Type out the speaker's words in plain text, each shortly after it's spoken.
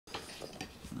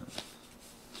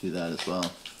do that as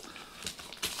well.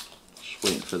 Just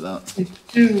waiting for that. 3,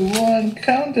 2, 1,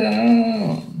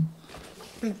 countdown.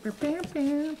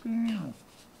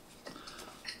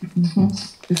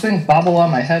 These things bobble on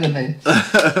my head and they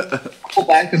go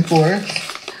back and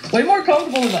forth. Way more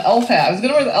comfortable than the elf hat. I was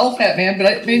gonna wear the elf hat, man,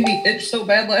 but it made me itch so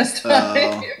bad last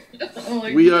time.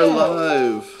 Like, we are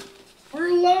live.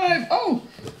 We're live. Oh,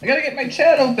 I gotta get my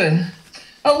chat open.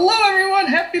 Hello, everyone.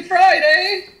 Happy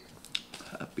Friday.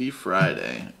 Happy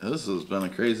Friday. This has been a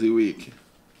crazy week.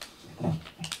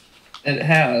 It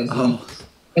has. Oh.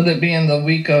 With it being the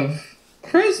week of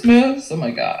Christmas. Oh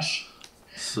my gosh.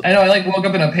 I know, I like woke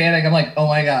up in a panic. I'm like, oh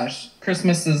my gosh,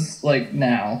 Christmas is like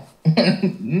now.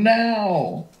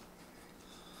 Now.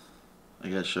 I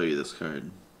gotta show you this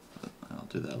card. But I'll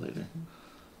do that later.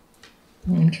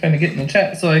 I'm trying to get in the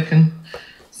chat so I can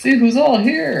see who's all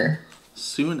here.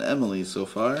 Sue and Emily so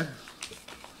far.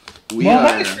 We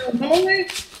are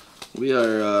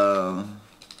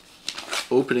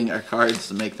opening our cards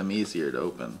to make them easier to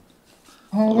open.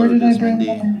 Oh, where did I bring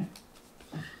them?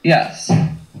 Yes.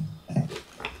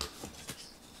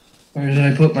 Where did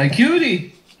I put my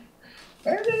cutie?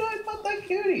 Where did I put the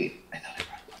cutie? I thought I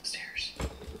brought it upstairs.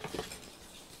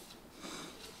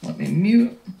 Let me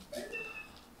mute.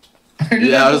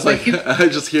 Yeah, I was like, I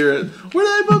just hear it. Where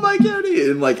did I put my cutie?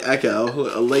 In like echo,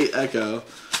 a late echo.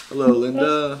 Hello,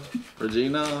 Linda,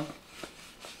 Regina.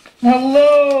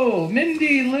 Hello,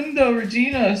 Mindy, Linda,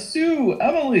 Regina, Sue,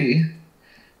 Emily.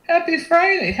 Happy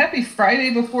Friday. Happy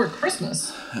Friday before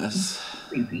Christmas. Yes.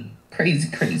 Crazy, crazy,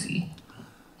 crazy.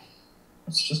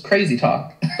 It's just crazy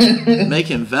talk.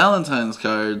 Making Valentine's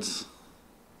cards.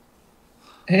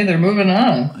 Hey, they're moving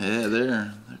on. Yeah,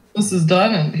 they're. This is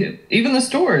done, and even the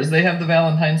stores, they have the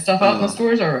Valentine's stuff out in the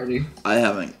stores already. I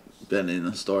haven't been in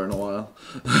a store in a while.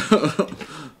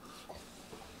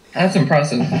 That's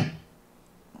impressive.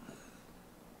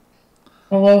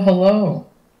 Hello, hello.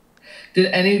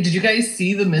 Did you guys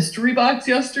see the mystery box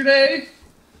yesterday?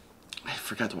 I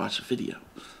forgot to watch a video.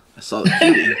 I saw the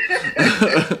cutie.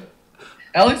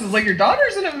 Alex is like, your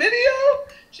daughter's in a video?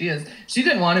 She is. She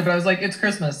didn't want it, but I was like, it's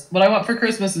Christmas. What I want for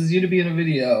Christmas is you to be in a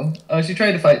video. Oh, she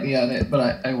tried to fight me on it,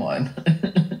 but I won.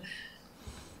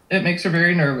 It makes her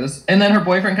very nervous. And then her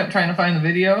boyfriend kept trying to find the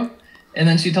video. And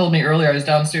then she told me earlier I was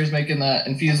downstairs making that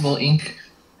infusible ink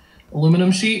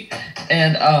aluminum sheet.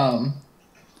 And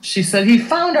she said, he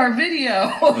found our video.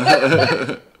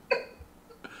 I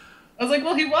was like,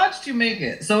 well, he watched you make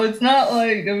it. So it's not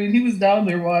like, I mean, he was down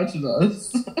there watching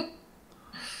us.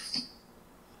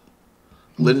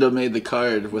 Linda made the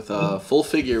card with a full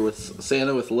figure with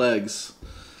Santa with legs.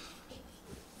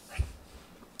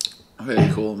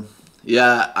 Very cool.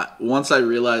 Yeah, once I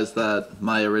realized that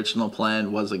my original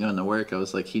plan wasn't going to work, I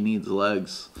was like, he needs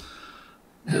legs.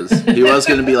 Because he was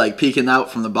going to be like peeking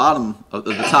out from the bottom of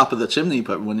the top of the chimney,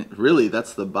 but when really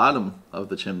that's the bottom of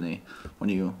the chimney when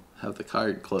you have the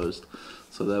card closed.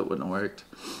 So that wouldn't have worked.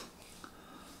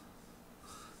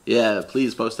 Yeah,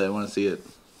 please post it. I want to see it.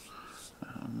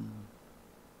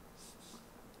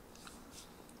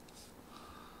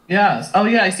 Yes. Oh,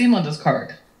 yeah, I seen Linda's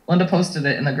card. Linda posted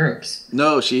it in the groups.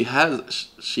 No, she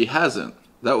hasn't.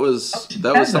 That was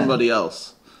hasn't. somebody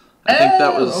else. I think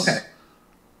that was okay.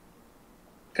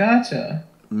 Gotcha.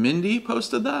 Mindy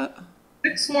posted that?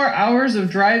 6 more hours of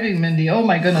driving, Mindy. Oh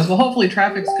my goodness. Well, hopefully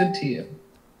traffic's good to you.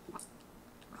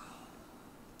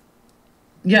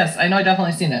 Yes, I know. I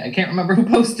definitely seen it. I can't remember who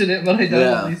posted it, but I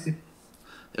definitely seen it.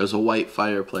 It was a white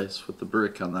fireplace with the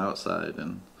brick on the outside,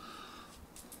 and.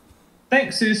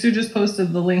 Thanks, Sue. Sue just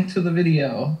posted the link to the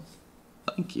video.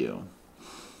 Thank you.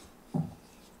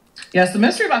 Yes, the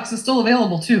mystery box is still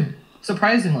available too,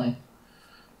 surprisingly.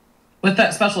 With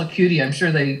that special cutie, I'm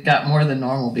sure they got more than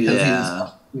normal because he was a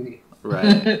special cutie.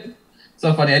 Right.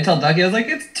 So funny. I tell Ducky, I was like,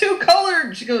 it's 2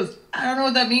 colored. She goes, I don't know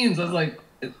what that means. I was like,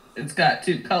 it's got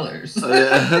 2 colors.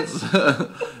 Yeah,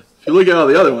 if you look at all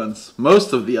the other ones,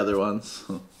 most of the other ones.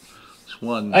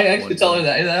 One. I actually tell her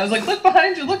that. I was like, look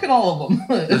behind you. Look at all of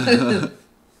them.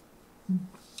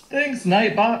 Thanks,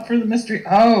 Nightbot, for the mystery.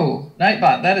 Oh,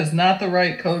 Nightbot. That is not the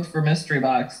right code for mystery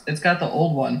box. It's got the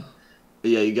old one.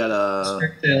 Yeah, you got a...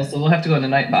 Strict sale, so we'll have to go into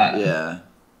Nightbot. Yeah.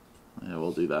 Yeah,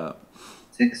 we'll do that.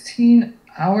 16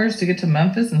 hours to get to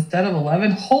Memphis instead of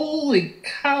 11? Holy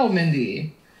cow,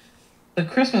 Mindy. The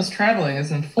Christmas traveling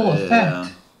is in full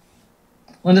effect.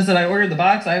 Linda said, I ordered the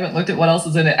box. I haven't looked at what else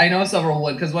is in it. I know several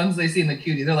would, because once they see the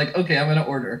cutie, they're like, okay, I'm going to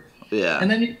order. Yeah.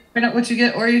 And then you find out what you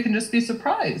get, or you can just be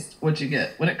surprised what you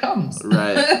get when it comes.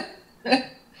 Right.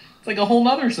 It's like a whole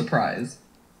nother surprise.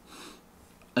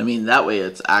 I mean, that way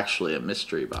it's actually a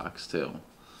mystery box, too.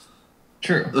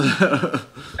 True.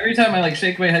 Every time I like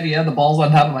shake my head, the balls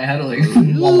on top of my head are like.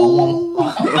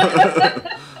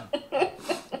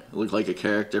 Look like a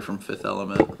character from Fifth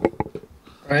Element.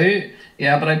 Right?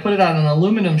 Yeah, but I put it on an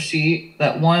aluminum sheet,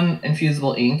 that one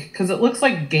infusible ink, because it looks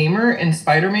like Gamer and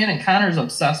Spider-Man, and Connor's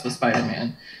obsessed with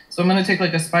Spider-Man. So I'm going to take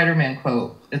like a Spider-Man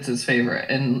quote, it's his favorite,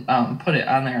 and put it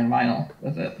on there in vinyl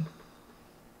with it.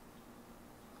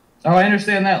 Oh, I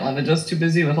understand that, Linda. Just too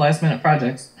busy with last-minute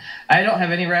projects. I don't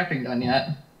have any wrapping done yet.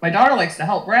 My daughter likes to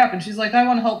help wrap, and she's like, I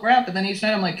want to help wrap. And then each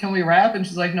night I'm like, can we wrap? And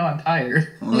she's like, no, I'm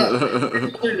tired.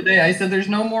 Today I said, there's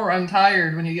no more I'm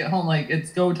tired when you get home. Like,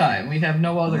 it's go time. We have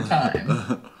no other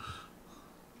time.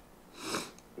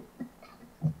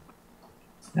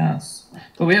 Yes.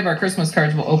 But we have our Christmas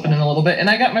cards we'll open in a little bit. And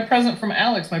I got my present from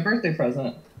Alex, my birthday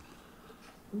present.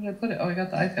 Where did I put it? Oh, I got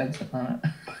the iPad sitting on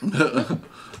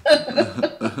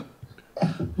it.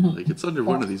 Like, it's under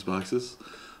one of these boxes.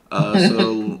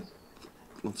 So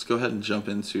let's go ahead and jump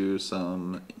into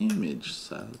some image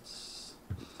sets.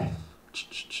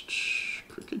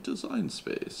 Cricut Design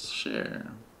Space.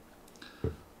 Share.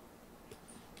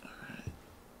 Alright.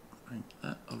 Bring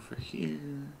that over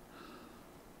here.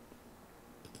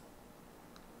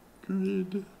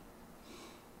 Grid.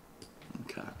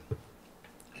 Okay.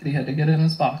 Kitty had to get in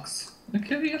his box. The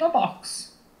kitty in a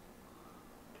box.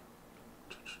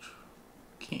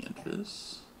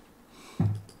 Canvas.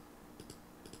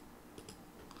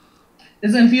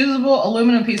 Is an infusible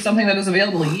aluminum piece something that is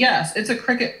available? Yes, it's a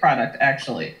Cricut product,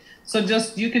 actually. So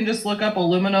you can just look up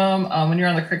aluminum when you're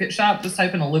on the Cricut shop, just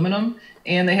type in aluminum,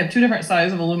 and they have 2 different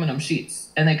sizes of aluminum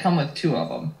sheets, and they come with 2 of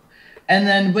them. And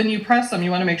then when you press them, you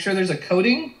want to make sure there's a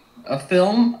coating, a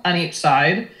film on each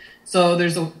side. So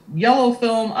there's a yellow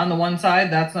film on the one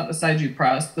side, that's not the side you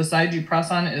press. The side you press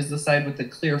on is the side with the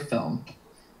clear film.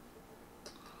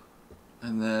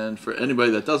 And then for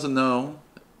anybody that doesn't know,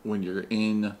 when you're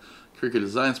in Cricut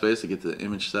Design Space to get the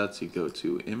image sets, you go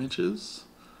to Images,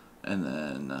 and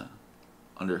then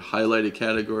under highlighted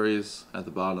categories at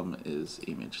the bottom is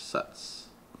Image Sets.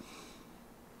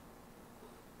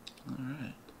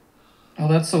 Alright. Oh,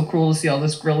 that's so cool to see all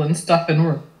this grilling stuff in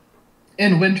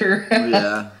winter.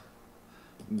 Yeah.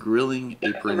 Grilling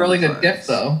apron. A really good gift,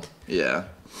 though. Yeah.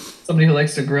 Somebody who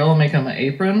likes to grill, make him an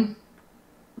apron.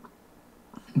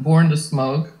 Born to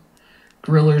smoke.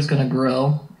 Griller's gonna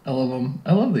grill. I love them.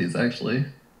 I love these, actually.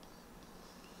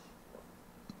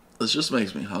 This just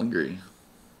makes me hungry.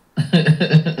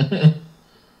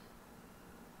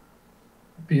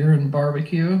 Beer and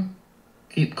barbecue.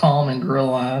 Keep calm and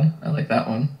grill on. I like that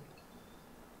one.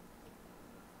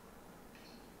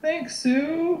 Thanks,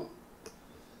 Sue.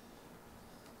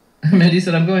 Mindy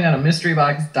said, I'm going on a mystery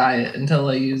box diet until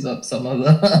I use up some of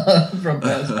the from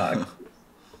past box.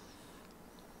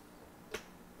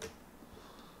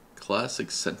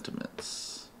 Classic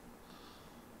sentiments.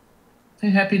 Hey,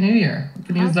 Happy New Year. We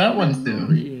can use that one soon.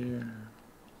 New Year.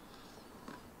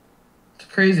 It's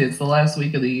crazy. It's the last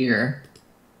week of the year.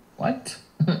 What?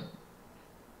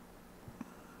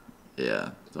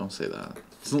 Yeah, don't say that.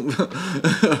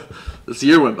 This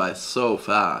year went by so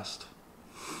fast.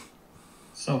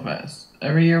 So fast.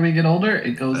 Every year we get older,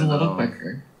 it goes a little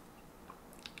quicker.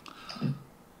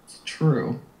 It's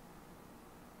true.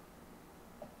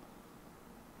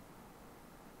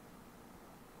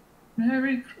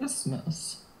 Merry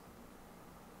Christmas.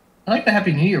 I like the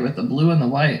Happy New Year with the blue and the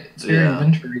white. It's very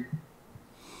wintry.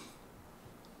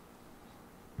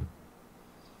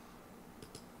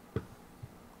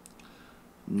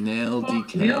 Nail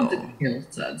decal. Nail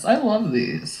decal sets. I love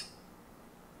these.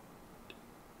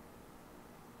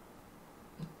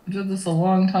 I did this a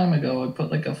long time ago. I put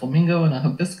like a flamingo and a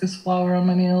hibiscus flower on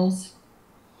my nails.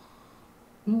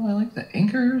 Ooh, I like the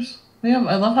anchors.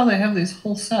 I love how they have these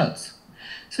whole sets.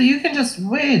 So you can just,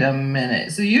 wait a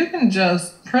minute. So you can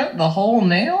just print the whole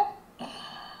nail?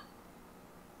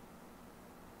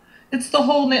 It's the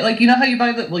whole nail. Like, you know how you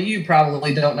buy the, well, you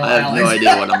probably don't know, I have Alex. no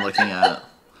idea what I'm looking at.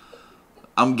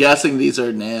 I'm guessing these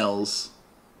are nails.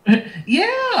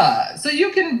 Yeah. So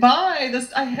you can buy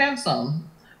this. I have some.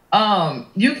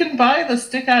 You can buy the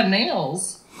stick-on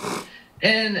nails,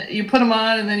 and you put them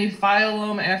on, and then you file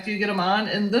them after you get them on.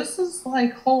 And this is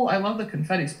like whole. I love the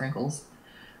confetti sprinkles.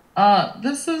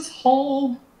 This is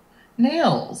whole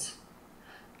nails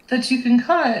that you can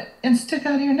cut and stick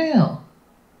on your nail.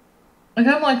 Like,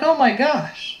 I'm like, oh my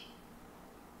gosh.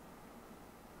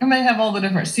 And they have all the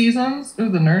different seasons. Ooh,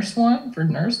 the nurse one for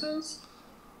nurses.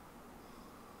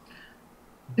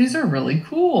 These are really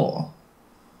cool.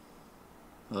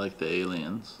 I like the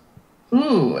aliens.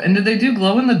 Ooh, and did they do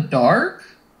glow in the dark?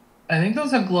 I think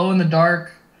those have glow in the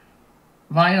dark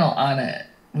vinyl on it.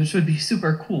 which would be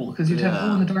super cool because you'd have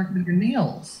glow in the dark with your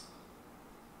nails.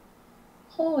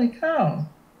 Holy cow!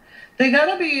 They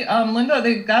gotta be, Linda.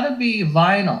 They gotta be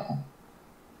vinyl.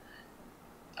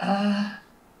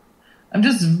 I'm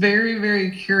just very,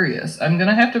 very curious. I'm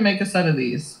gonna have to make a set of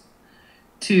these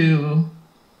to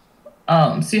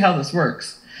see how this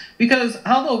works. Because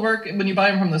how they'll work when you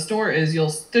buy them from the store is you'll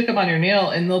stick them on your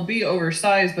nail and they'll be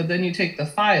oversized, but then you take the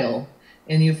file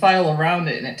and you file around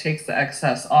it and it takes the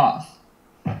excess off.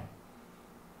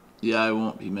 Yeah, I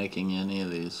won't be making any of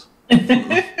these.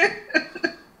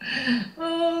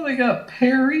 Oh, they got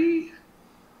Perry.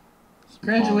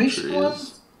 Graduation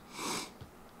ones.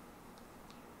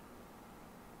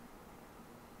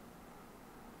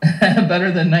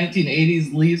 Better than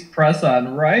 1980s Lee's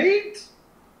press-on, right?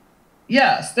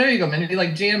 Yes, there you go, Mindy.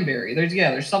 Like Jamberry.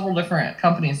 There's several different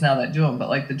companies now that do them, but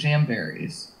like the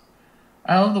Jamberries.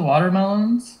 I love the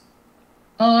watermelons.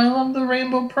 Oh, I love the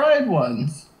Rainbow Pride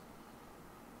ones.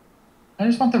 I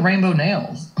just want the rainbow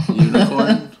nails.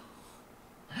 Unicorn?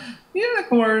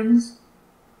 Unicorns.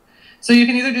 So you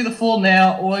can either do the full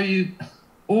nail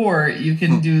or you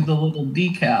can do the little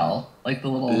decal, like the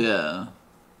little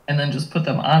and then just put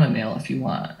them on a nail if you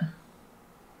want.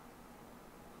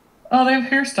 Oh, they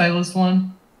have hairstylist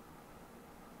one.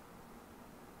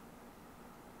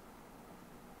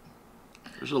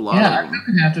 There's a lot of them. I'm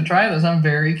gonna have to try this. I'm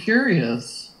very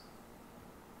curious.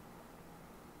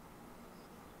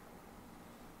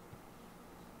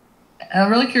 I'm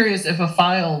really curious if a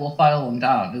file will file them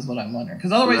down, is what I'm wondering.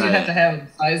 Because otherwise you'd have to have it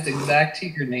sized exact to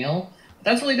your nail.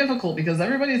 That's really difficult because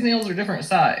everybody's nails are different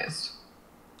sized.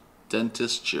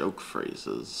 Dentist joke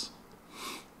phrases.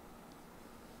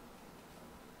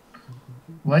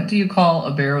 What do you call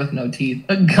a bear with no teeth?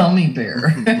 A gummy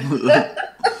bear.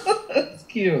 That's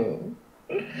cute.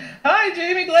 Hi,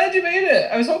 Jamie. Glad you made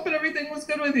it. I was hoping everything was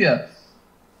good with you.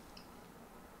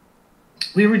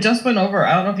 We just went over,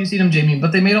 I don't know if you've seen them, Jamie,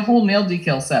 but they made a whole nail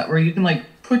decal set where you can like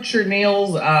put your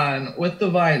nails on with the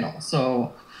vinyl.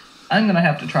 So I'm going to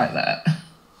have to try that.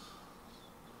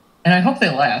 And I hope they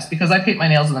last because I paint my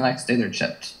nails and the next day they're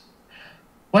chipped.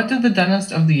 What did the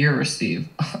dentist of the year receive?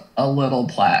 A little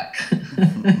plaque.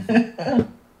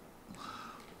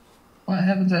 What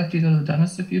happens after you go to the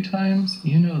dentist a few times?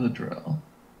 You know the drill.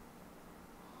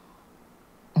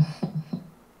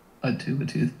 A tube of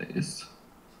toothpaste.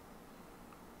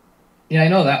 Yeah, I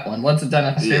know that one. What's the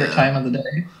dentist's favorite time of the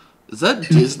day? Is that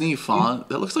Disney font?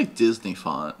 That looks like Disney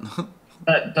font.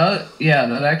 That does. Yeah,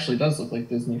 that actually does look like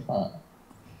Disney font.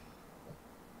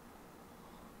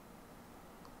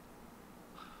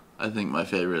 I think my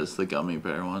favorite is the gummy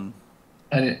bear one.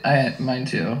 Mine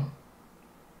too.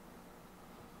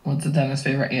 What's the dentist's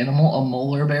favorite animal? A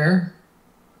molar bear?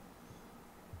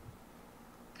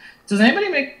 Does anybody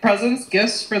make presents,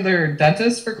 gifts for their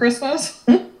dentist for Christmas?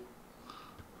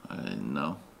 I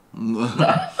know.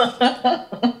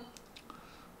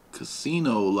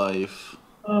 Casino life.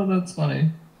 Oh, that's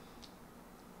funny.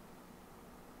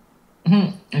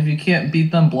 If you can't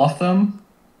beat them, bluff them.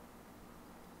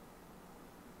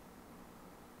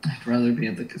 I'd rather be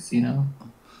at the casino.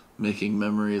 Making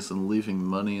memories and leaving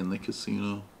money in the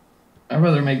casino. I'd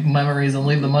rather make memories and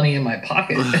leave the money in my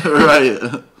pocket. Right.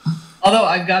 Although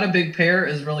I've got a big pair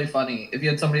is really funny. If you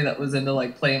had somebody that was into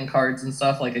like playing cards and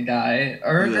stuff, like a guy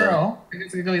or a girl, I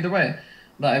guess it could go either way.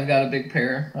 But I've got a big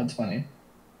pair. That's funny.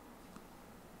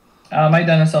 My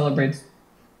dentist celebrates.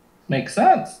 Makes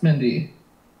sense, Mindy.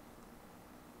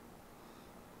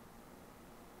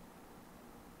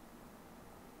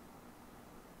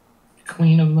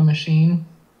 Queen of the Machine.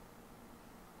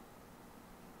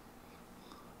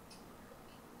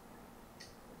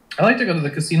 I like to go to the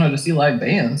casino to see live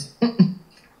bands.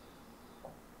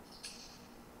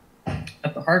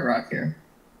 At the Hard Rock here.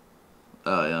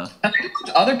 Oh, yeah. And I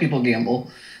watch other people gamble.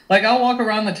 Like, I'll walk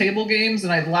around the table games,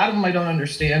 and a lot of them I don't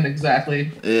understand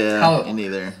exactly. Yeah, me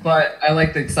neither. But I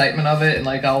like the excitement of it, and,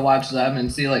 like, I'll watch them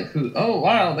and see, like, who... Oh,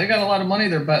 wow, they got a lot of money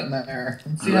they're betting there.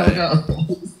 And see how it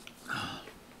goes.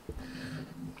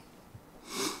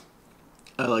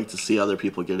 I like to see other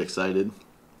people get excited.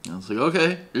 I was like,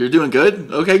 okay, you're doing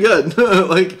good? Okay, good.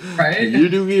 Like, you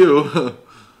do you.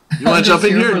 You want to jump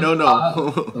in here? No,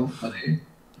 no. So funny.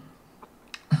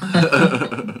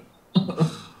 I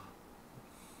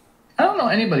don't know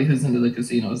anybody who's into the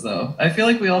casinos, though. I feel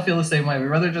like we all feel the same way. We'd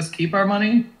rather just keep our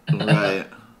money. Right.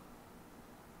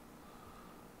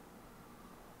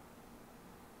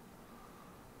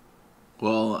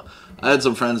 Well, I had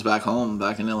some friends back home,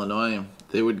 back in Illinois.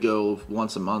 They would go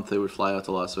once a month. They would fly out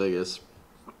to Las Vegas.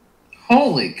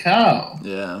 Holy cow.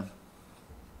 Yeah.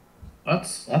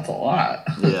 That's a lot.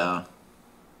 Yeah.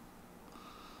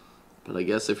 But I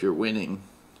guess if you're winning,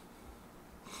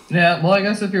 Yeah, well, I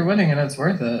guess if you're winning it, it's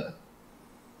worth it.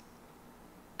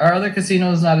 Are other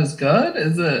casinos not as good?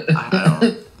 Is it? I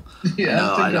don't. Yeah,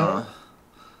 No, I don't.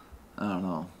 I don't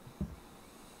know.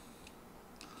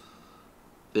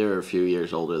 They were a few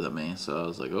years older than me, so I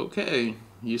was like, okay,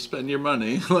 you spend your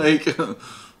money. Like,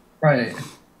 right.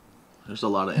 There's a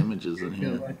lot of images in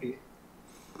here. Lucky.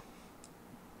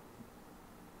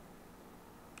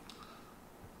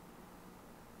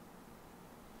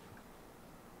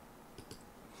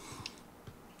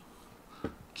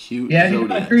 Cute. Yeah, if you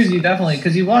go on a cruise, you definitely,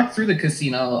 because you walk through the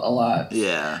casino a lot.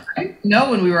 Yeah. I know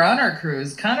when we were on our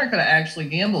cruise, Connor could have actually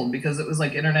gambled because it was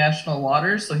like international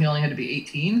waters, so he only had to be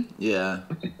 18. Yeah.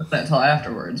 We didn't put that until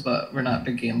afterwards, but we're not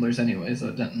big gamblers anyway, so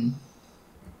it didn't.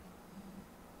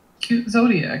 Cute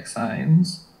zodiac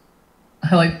signs.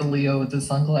 I like the Leo with the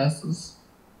sunglasses.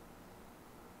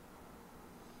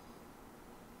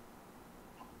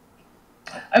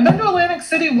 I've been to Atlantic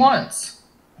City once.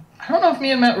 I don't know if me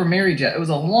and Matt were married yet. It was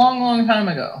a long, long time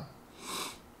ago.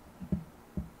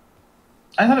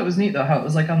 I thought it was neat, though, how it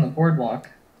was, like, on the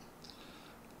boardwalk.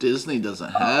 Disney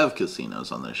doesn't have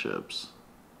casinos on their ships.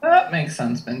 That makes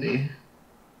sense, Mindy.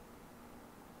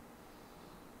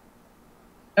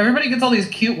 Everybody gets all these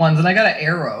cute ones, and I got an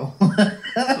arrow.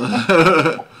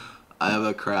 I have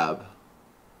a crab.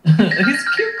 He's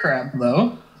a cute crab,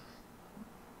 though.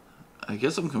 I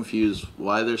guess I'm confused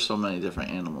why there's so many different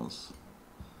animals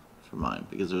for mine.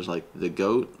 Because there's like the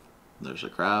goat, there's a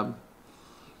crab.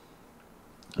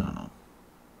 I don't know.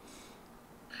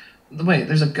 Wait,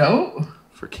 there's a goat?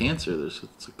 For Cancer,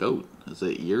 it's a goat. Is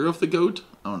it Year of the Goat?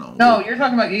 I don't know. No, you're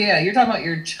talking about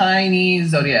your Chinese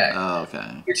zodiac. Oh,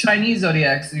 okay. Your Chinese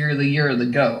zodiacs, you're the year of the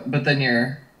goat, but then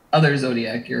your other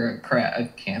zodiac, you're a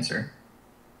Cancer.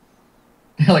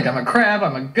 You're like, I'm a crab,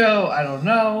 I'm a goat, I don't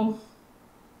know.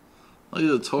 Look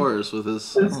at the Taurus with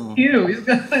his... It's cute. He's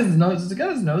got his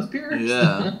nose pierced.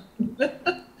 Yeah.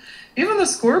 Even the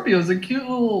Scorpio is a cute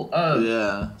little...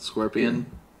 yeah, scorpion.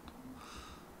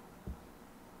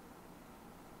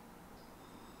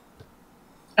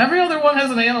 Every other one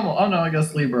has an animal. Oh no, I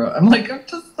guess Libra. I'm like, I'm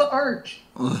just the arch.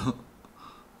 The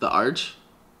arch?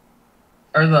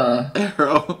 Or the...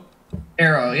 Arrow.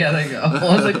 Arrow, yeah, there you go.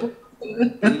 I was like...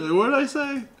 What did I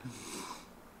say?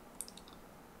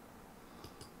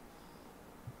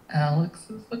 Alex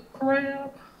is a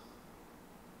crab.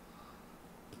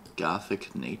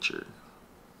 Gothic nature.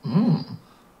 Mm.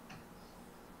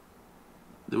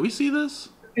 Did we see this?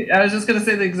 I was just going to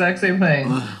say the exact same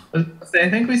thing. I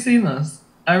think we've seen this.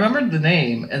 I remembered the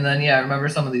name, and then, yeah, I remember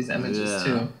some of these images,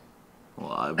 too.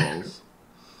 Well, eyeballs.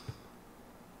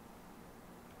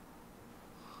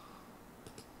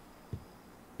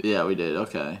 Yeah, we did.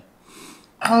 Okay.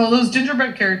 Oh, those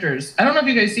gingerbread characters. I don't know if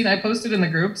you guys seen, I posted in the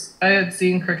groups. I had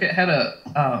seen Cricut had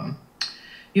a,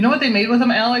 you know what they made with them,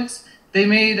 Alex? They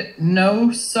made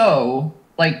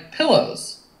like,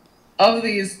 pillows of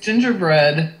these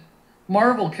gingerbread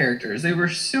Marvel characters. They were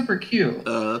super cute.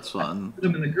 Oh, that's fun. I put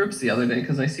them in the groups the other day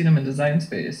because I seen them in Design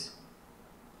Space.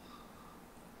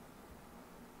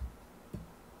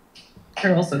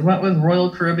 Carol said, went with Royal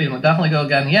Caribbean. Would definitely go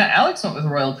again. Yeah, Alex went with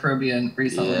Royal Caribbean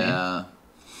recently. Yeah.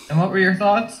 And what were your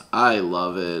thoughts? I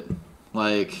love it.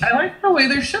 Like, I like the way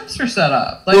their ships are set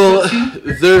up. Like, well,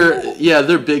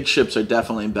 their big ships are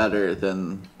definitely better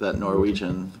than that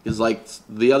Norwegian. Because like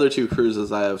the other two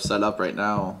cruises I have set up right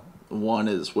now, one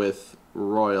is with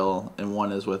Royal and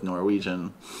one is with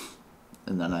Norwegian,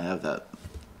 and then I have that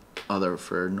other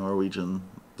for Norwegian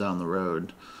down the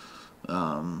road.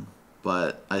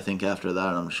 But I think after that,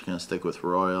 I'm just gonna stick with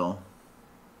Royal.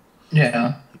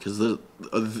 Yeah. Because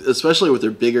especially with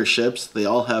their bigger ships, they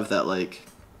all have that like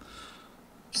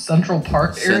Central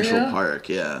Park area. Central Park,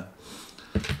 yeah.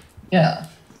 Yeah.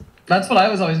 That's what I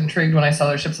was always intrigued when I saw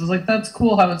their ships. I was like, that's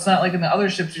cool how it's not like in the other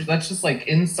ships. That's just like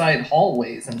inside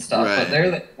hallways and stuff. Right. But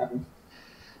they're the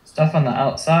stuff on the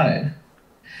outside.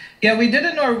 Yeah, we did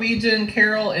a Norwegian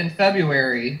Carol in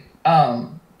February,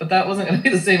 but that wasn't going to be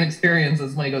the same experience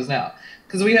as when he goes now.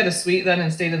 Because we had a suite then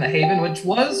and stayed in the Haven, which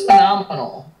was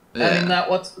phenomenal. Yeah. I mean, that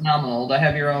was phenomenal to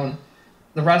have your own.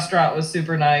 The restaurant was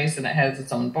super nice, and it has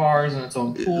its own bars and its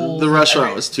own pool. The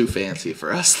restaurant was too fancy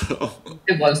for us, though.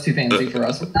 It was too fancy for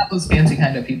us. We're not those fancy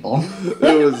kind of people.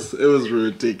 It was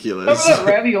ridiculous. Remember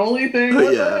that ravioli thing?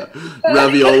 Yeah,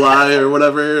 ravioli or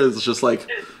whatever. It's just like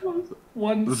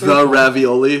the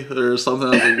ravioli or something.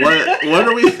 I was like, what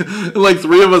are we? Like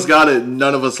three of us got it, and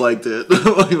none of us liked it.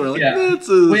 Like, we're like, yeah.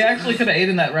 We actually could have ate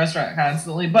in that restaurant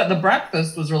constantly, but the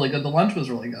breakfast was really good. The lunch was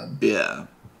really good. Yeah.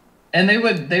 And they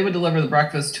would deliver the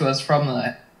breakfast to us from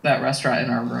that restaurant in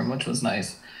our room, which was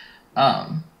nice.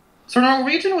 So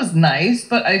Norwegian was nice,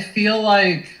 but I feel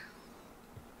like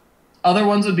other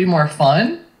ones would be more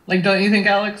fun. Like, don't you think,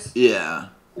 Alex? Yeah.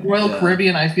 Royal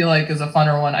Caribbean, I feel like, is a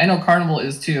funner one. I know Carnival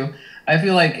is too. I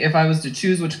feel like if I was to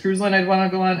choose which cruise line I'd want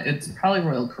to go on, it's probably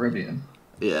Royal Caribbean.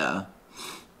 Yeah.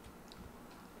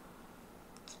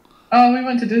 Oh, we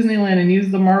went to Disneyland and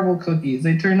used the marble cookies.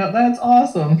 They turned out, that's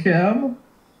awesome, Kim.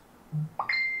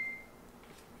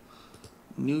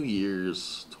 New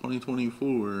Year's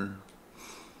 2024.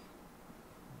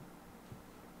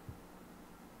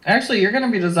 Actually, you're going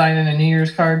to be designing a New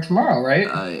Year's card tomorrow, right?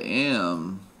 I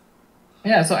am.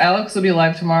 Yeah, so Alex will be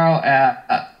live tomorrow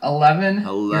at 11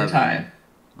 your time.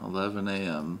 11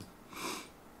 a.m.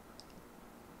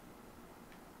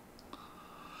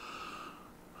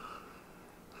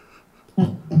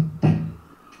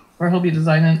 Where he'll be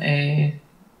designing a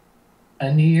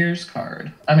New Year's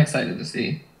card. I'm excited to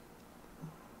see.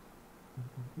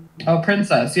 Oh,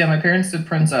 Princess. Yeah, my parents did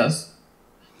Princess.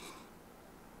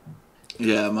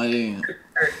 Yeah, my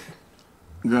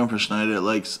Grandpa Schneider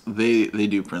likes, they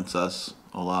do Princess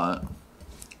a lot.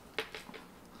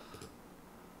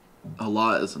 A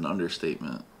lot is an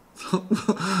understatement.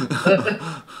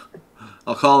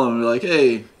 I'll call him and be like,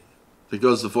 hey, it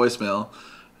goes to voicemail.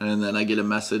 And then I get a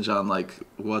message on, like,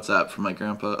 WhatsApp from my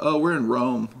grandpa. Oh, we're in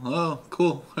Rome. Oh,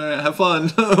 cool. All right, have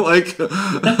fun. Like,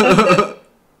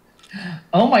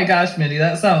 oh my gosh, Mindy,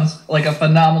 that sounds like a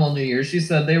phenomenal New Year. She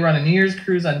said they run a New Year's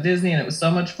cruise on Disney, and it was so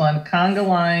much fun. Conga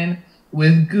line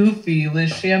with Goofy,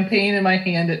 with champagne in my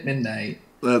hand at midnight.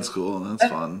 That's cool. That's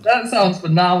fun. That sounds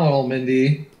phenomenal,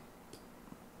 Mindy.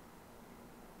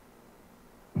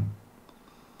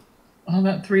 Oh,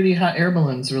 that 3D hot air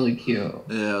balloon's really cute.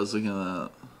 Yeah, I was looking at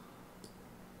that.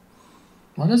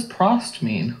 What does Prost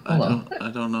mean? I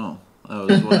don't know. I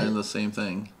was wondering the same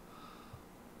thing.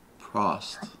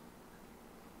 Prost.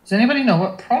 Does anybody know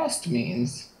what Prost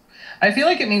means? I feel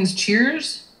like it means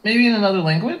cheers, maybe in another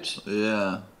language.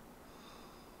 Yeah.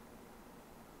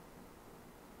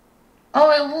 Oh,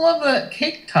 I love that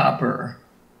cake topper.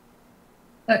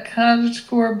 That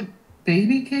cottagecore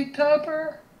baby cake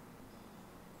topper.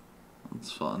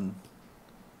 That's fun.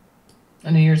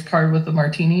 A New Year's card with a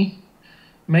martini.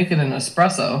 Make it an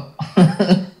espresso.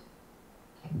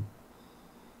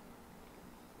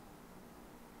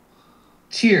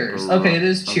 Cheers. Okay, it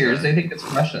is cheers. Okay. They think it's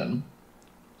Russian.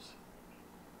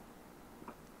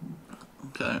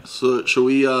 Okay, so should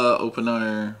we open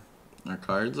our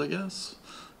cards, I guess?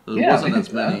 There yeah, wasn't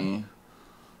as many.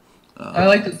 I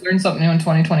like to learn something new in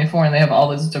 2024, and they have all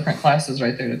these different classes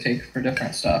right there to take for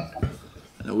different stuff.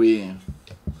 We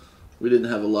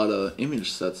didn't have a lot of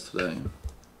image sets today.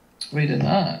 We did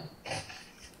not.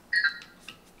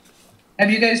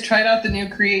 Have you guys tried out the new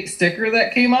Create sticker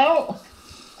that came out?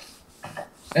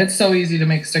 It's so easy to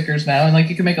make stickers now, and like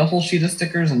you can make a whole sheet of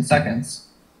stickers in seconds.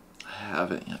 I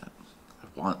haven't yet. I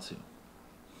want to.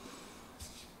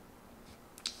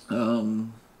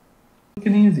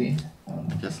 Looking easy.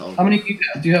 How many do you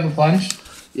have? Do you have a bunch?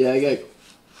 Yeah,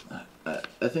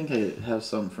 I think I have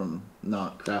some from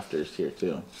not crafters here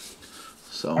too.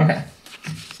 So okay.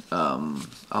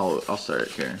 I'll start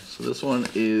here. So this one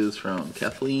is from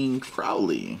Kathleen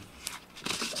Crowley.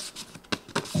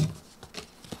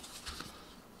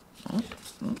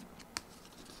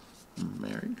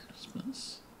 Merry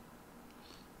Christmas.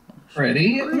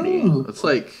 Pretty. Ooh. It's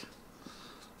like,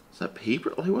 is that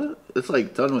paper? Like what? It's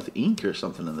like done with ink or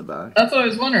something in the back. That's what I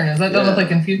was wondering. Is that done with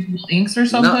like infusible inks or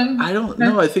something? No, I don't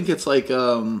know. I think it's like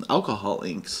alcohol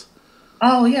inks.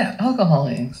 Oh yeah, alcohol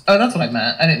inks. Oh, that's what I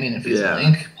meant. I didn't mean infusible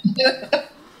ink.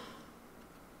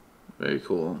 Very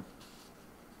cool.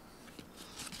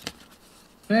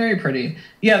 Very pretty.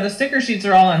 Yeah, the sticker sheets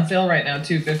are all on sale right now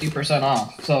too, 50%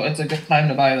 off. So it's a good time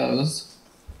to buy those.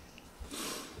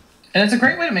 And it's a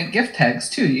great way to make gift tags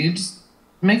too. You just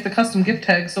make the custom gift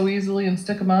tags so easily and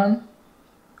stick them on.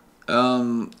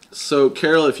 So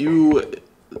Carol,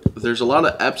 there's a lot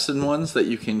of Epson ones that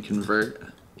you can convert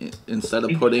instead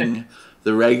of putting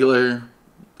the regular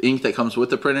ink that comes with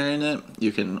the printer in it.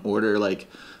 You can order like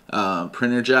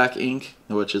printer jack ink,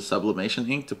 which is sublimation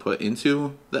ink, to put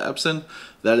into the Epson.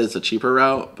 That is a cheaper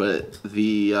route, but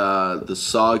the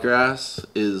Sawgrass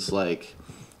is like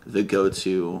the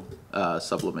go-to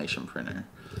sublimation printer.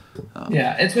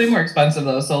 Yeah, it's way more expensive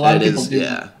though, so a lot of people do.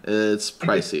 Yeah, it's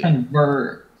pricey.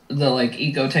 Convert the like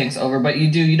eco tanks over, but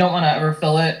you don't want to ever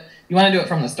fill it. You want to do it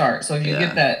from the start. So if you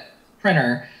get that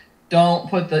printer, don't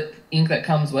put the ink that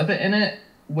comes with it in it.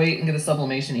 Wait and get a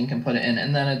sublimation ink and put it in,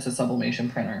 and then it's a sublimation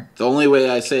printer. The only way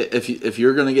I say if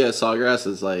you're gonna get a Sawgrass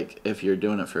is like if you're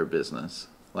doing it for a business,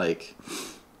 like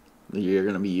you're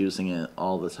gonna be using it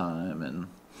all the time and.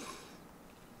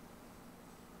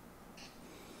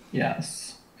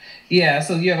 Yes. Yeah,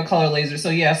 so you have a color laser. So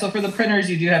yeah, so for the printers,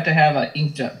 you do have to have an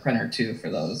inkjet printer too for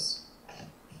those.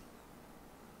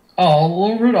 Oh,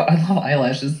 little Rudolph. I love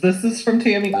eyelashes. This is from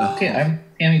Tammy. Okay, I'm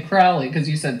Tammy Crowley because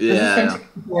you said this is from Tammy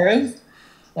Forrest.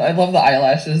 I love the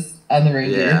eyelashes on the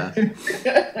reindeer.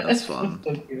 Yeah, that's fun.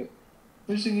 So cute.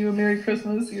 Wishing you a Merry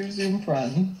Christmas, your Zoom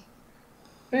friend.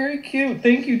 Very cute.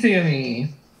 Thank you,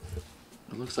 Tammy.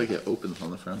 It looks like it opens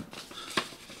on the front.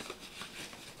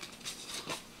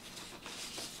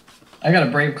 I got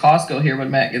to brave Costco here when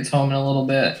Matt gets home in a little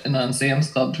bit, and on Sam's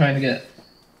Club trying to get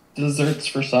desserts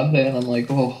for Sunday, and I'm like,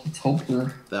 oh, let's hope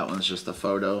we're... That one's just a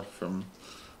photo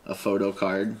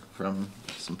card from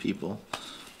some people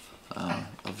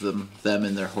of them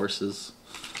and their horses.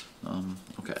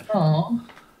 Okay. Oh.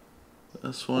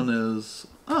 This one is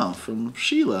from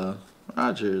Sheila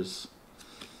Rogers.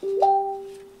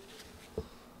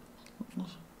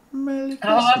 Merry Christmas.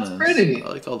 Oh, that's pretty. I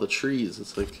like all the trees.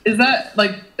 It's like... Is that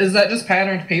just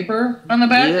patterned paper on the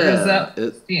back? Yeah. Or is that...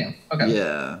 Yeah. Okay.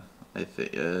 Yeah. I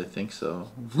think so.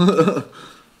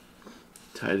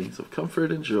 Tidings of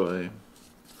comfort and joy.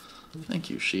 Thank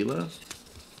you, Sheila.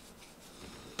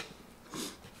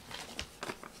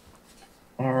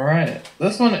 All right.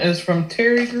 This one is from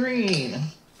Terry Green.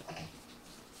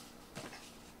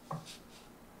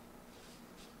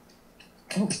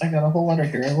 Oops, I got a whole letter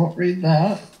here. I won't read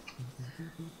that.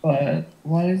 But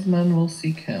wise men will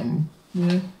seek him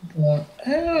with the...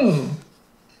 Oh!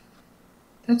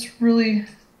 That's really...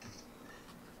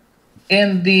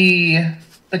 And the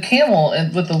camel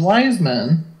with the wise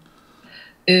men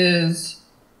is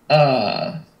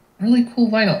really cool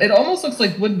vinyl. It almost looks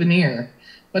like wood veneer,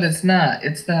 but it's not.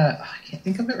 It's that... I can't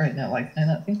think of it right now. Why can I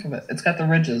not think of it? It's got the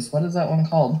ridges. What is that one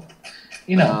called?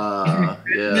 You know.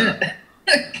 Yeah.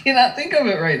 I cannot think of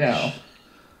it right now.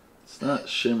 It's not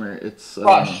shimmer. It's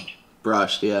Brushed.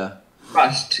 Brushed, yeah.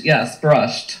 Brushed. Yes,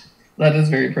 brushed. That is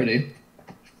very pretty.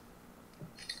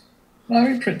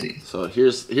 Very pretty. So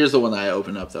here's the one I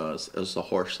opened up though. It was the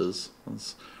horses.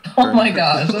 Oh my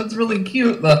gosh, that's really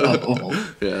cute though.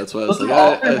 Yeah, that's why I was Those like,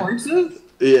 are all their horses?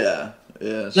 Yeah,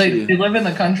 yeah. Like they live in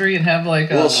the country and have like.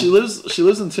 Well, she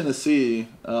lives in Tennessee.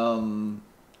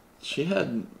 She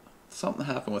had something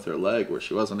happen with her leg where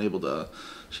she wasn't able to.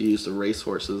 She used to race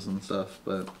horses and stuff,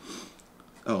 but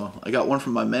I got one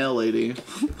from my mail lady.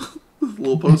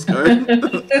 Little postcard.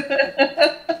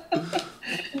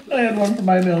 I had one from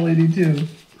my mail lady too.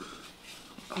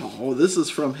 Oh, this is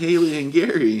from Haley and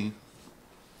Gary.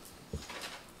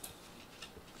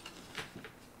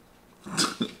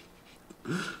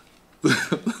 That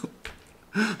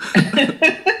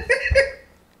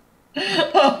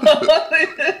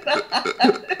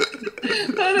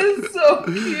is so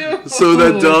cute. So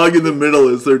that dog in the middle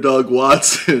is their dog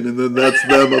Watson, and then that's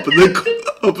them up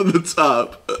in the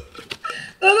top.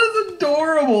 That is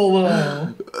adorable,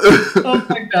 though. Oh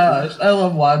my gosh, I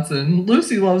love Watson.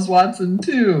 Lucy loves Watson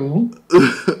too.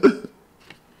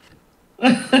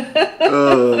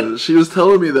 She was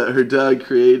telling me that her dad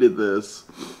created this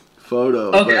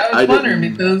photo. Okay, I was wondering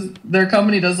because their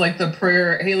company does like the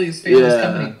Haley's famous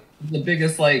company, the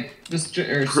biggest like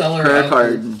seller prayer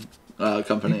card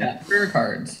company. Yeah, prayer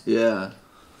cards. Yeah,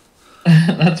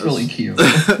 that's really cute.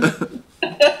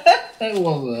 I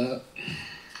love that.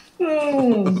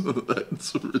 Oh.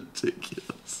 That's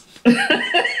ridiculous. I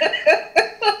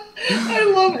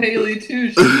love Haley too.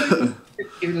 She's like the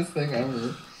cutest thing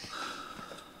ever.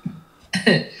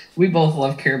 We both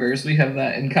love Care Bears. We have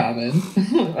that in common.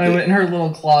 I went in her little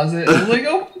closet and I was like,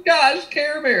 oh my gosh,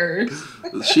 Care Bears.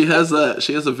 She has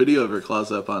a video of her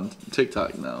closet up on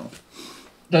TikTok now.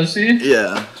 Does she?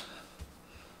 Yeah.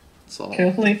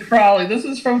 Kathleen Crowley. This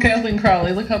is from Kathleen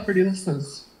Crowley. Look how pretty this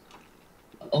is.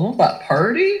 Oh, that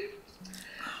party?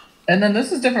 And then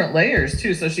this is different layers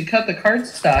too. So she cut the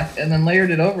cardstock and then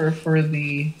layered it over for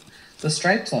the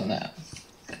stripes on that.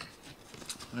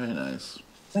 Very nice.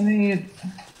 I mean,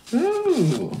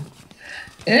 ooh.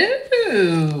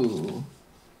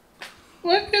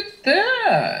 Look at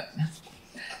that.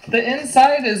 The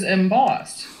inside is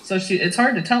embossed. So it's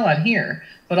hard to tell on here,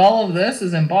 but all of this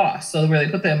is embossed. So where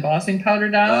they put the embossing powder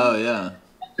down. Oh, yeah.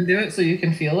 And do it so you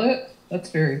can feel it. That's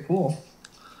very cool.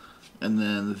 And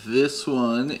then this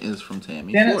one is from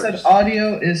Tammy Then Forrest. it said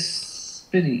audio is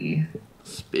spitty.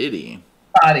 Spitty?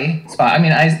 Spotty. Spotty.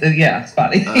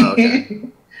 Oh, okay.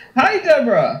 Hi,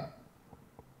 Deborah.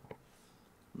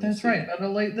 That's right. Better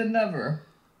late than never.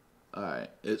 All right.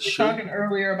 We were talking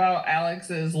earlier about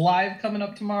Alex's live coming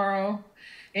up tomorrow.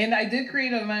 And I did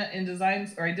create an event in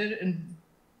designs, or I did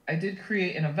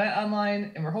create an event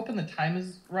online, and we're hoping the time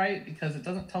is right because it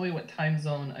doesn't tell me what time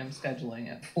zone I'm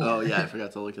scheduling it for. Oh, yeah, I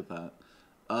forgot to look at that.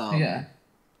 Yeah.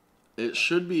 it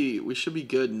should be. We should be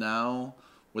good now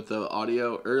with the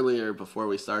audio. Earlier, before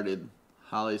we started,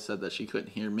 Holly said that she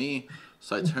couldn't hear me,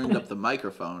 so I turned up the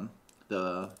microphone.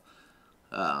 The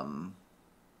I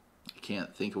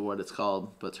can't think of what it's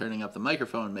called, but turning up the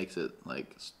microphone makes it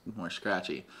like more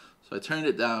scratchy. So I turned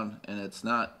it down, and it's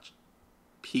not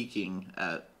peaking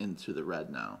into the red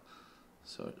now.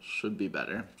 So it should be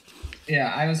better.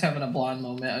 Yeah, I was having a blonde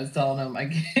moment. I was telling him I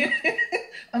can't.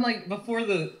 I'm like, before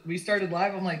we started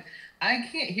live, I'm like, I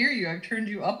can't hear you. I've turned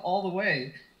you up all the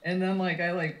way. And then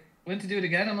I went to do it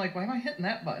again. I'm like, why am I hitting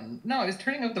that button? No, I was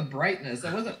turning up the brightness.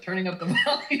 I wasn't turning up the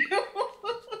volume.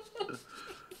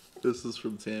 This is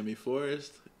from Tammy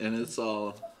Forrest, and it's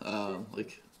all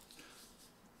like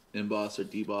embossed or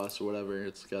debossed or whatever.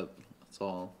 It's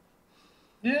all.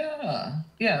 Yeah,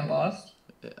 embossed.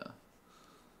 Yeah.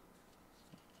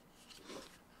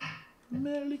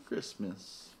 Merry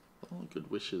Christmas. All good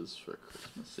wishes for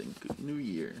Christmas and good New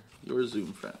Year. Your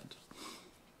Zoom friend.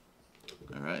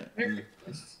 All right.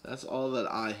 That's all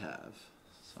that I have.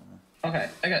 So. Okay,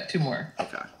 I got 2 more.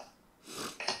 Okay.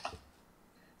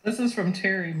 This is from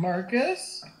Terry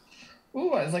Marcus.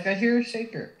 Ooh, I was like, I hear a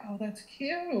shaker. Oh, that's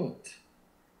cute.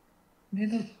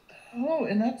 Oh,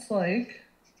 and that's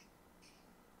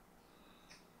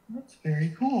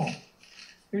very cool.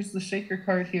 Here's the shaker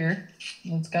card here.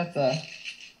 And it's got the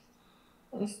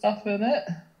stuff in it.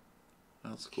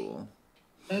 That's cool.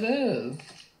 It is.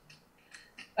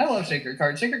 I love shaker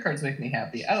cards. Shaker cards make me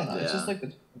happy. I don't know. Yeah. It's just like the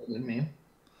child in me.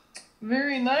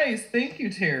 Very nice. Thank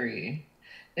you, Terry.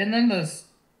 And then this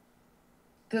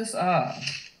it's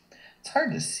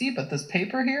hard to see, but this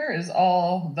paper here is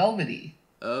all velvety.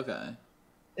 Okay.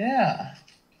 Yeah.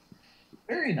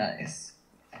 Very nice.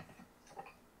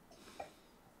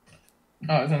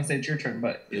 Oh, I was going to say it's your turn,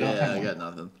 but you don't have I got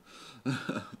nothing.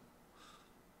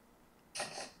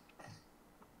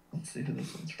 Let's see who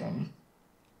this one's from.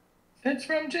 It's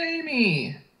from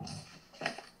Jamie.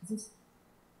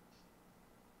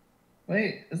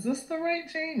 Wait, is this the right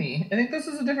Jamie? I think this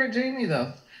is a different Jamie,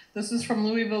 though. This is from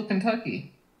Louisville,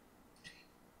 Kentucky.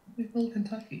 Louisville,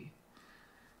 Kentucky.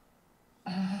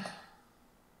 It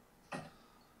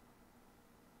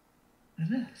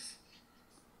is.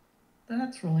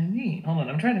 That's really neat. Hold on,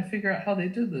 I'm trying to figure out how they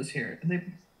did this here.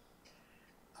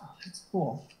 Oh, that's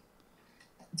cool.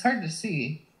 It's hard to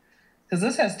see because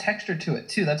this has texture to it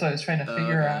too. That's why I was trying to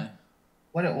figure out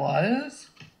what it was.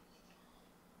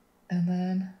 And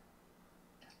then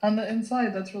on the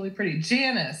inside, that's really pretty.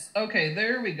 Janice. Okay,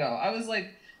 there we go. I was like,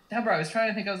 Deborah, I was trying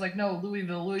to think. I was like, no,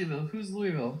 Louisville. Who's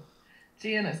Louisville?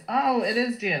 Janice. Oh, it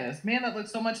is Janice. Man, that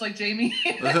looks so much like Jamie.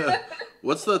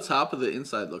 What's the top of the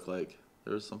inside look like?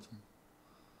 There was something.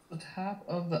 The top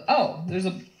of the... there's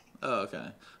a... Oh, okay.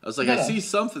 I was like, I see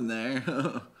something there.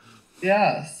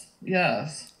 Yes.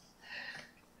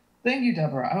 Thank you,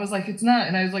 Deborah. I was like, it's not.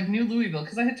 And I was like, New Louisville.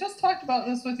 Because I had just talked about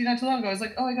this with you not too long ago. I was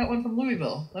like, I got one from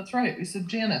Louisville. That's right. We said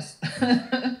Janice.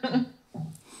 And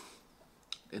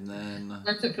then...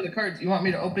 That's it for the cards. You want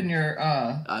me to open your...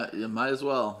 You might as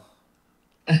well.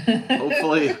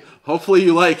 Hopefully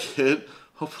you like it.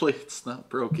 Hopefully it's not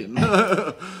broken.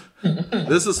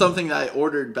 This is something that I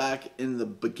ordered back in the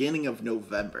beginning of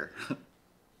November.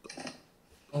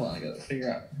 Hold on, I gotta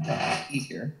figure out how to eat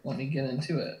here. Let me get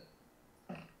into it.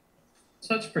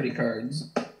 Such pretty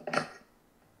cards.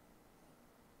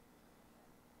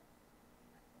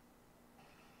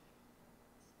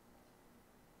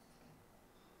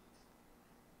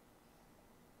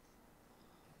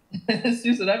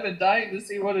 Susan, I've been dying to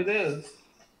see what it is.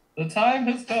 The time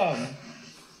has come.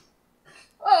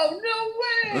 Oh,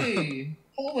 no way!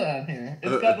 Hold on here.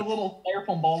 It's got the little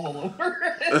styrofoam balls all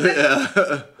over it. Yeah.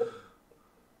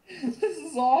 This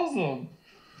is awesome.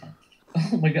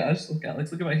 Oh my gosh, look,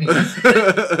 Alex, look at my hands.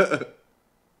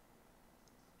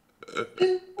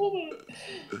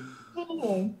 Hold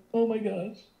on. Oh my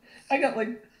gosh. I got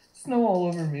snow all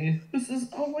over me. This is,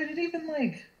 why did it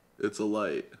even It's a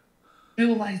light. It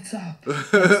lights up.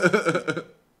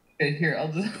 Okay, here,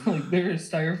 I'll just, there's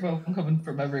styrofoam coming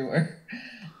from everywhere.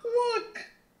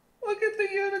 Look at the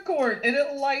unicorn, and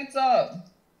it lights up.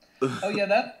 Oh yeah,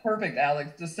 that's perfect,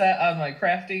 Alex. To set on my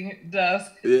crafting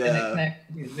desk, and it connects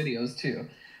to these videos too.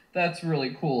 That's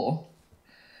really cool.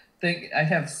 I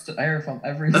have styrofoam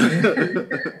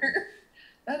everywhere.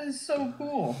 That is so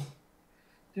cool.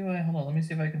 Hold on, let me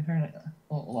see if I can turn it.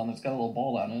 Oh, hold on, it's got a little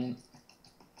ball down in it.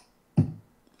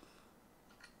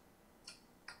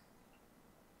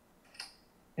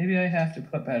 Maybe I have to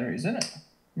put batteries in it.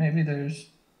 Maybe.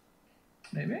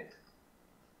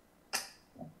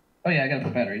 Oh yeah, I gotta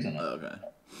put batteries in it. Okay.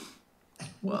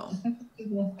 Well.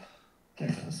 There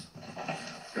it is.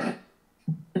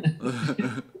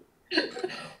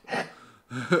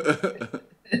 I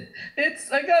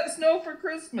got snow for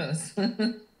Christmas.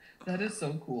 That is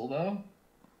so cool, though.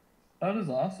 That is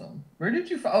awesome. Where did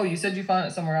you Oh, you said you found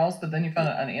it somewhere else, but then you found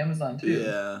it on Amazon too.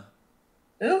 Yeah.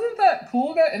 Isn't that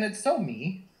cool, guy? And it's so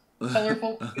me.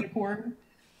 Colorful unicorn.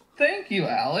 Thank you,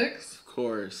 Alex. Of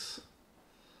course.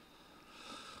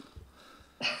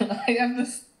 I have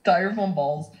this styrofoam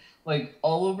balls like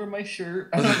all over my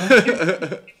shirt. I don't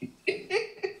know.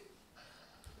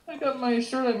 I got my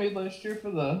shirt I made last year for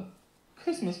the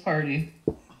Christmas party.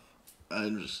 I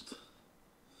just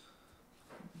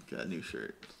got a new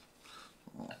shirt.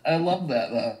 I love that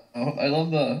though. I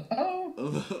love the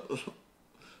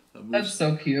that's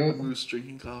so cute. Moose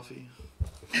drinking coffee.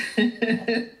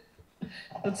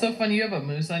 That's so funny. You have a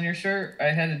moose on your shirt. I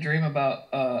had a dream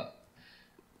about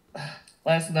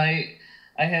last night.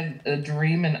 I had a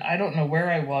dream and I don't know where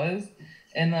I was.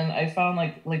 And then I found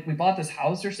like we bought this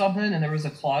house or something and there was a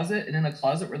closet, and in the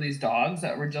closet were these dogs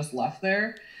that were just left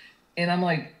there. And I'm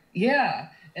like, yeah.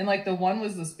 And like the one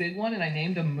was this big one and I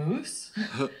named him Moose.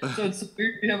 So it's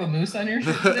weird you have a moose on your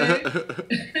shirt today.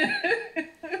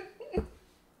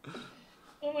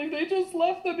 I'm like, they just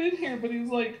left them in here, but he was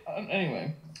like,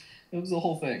 anyway, it was the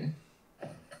whole thing. Can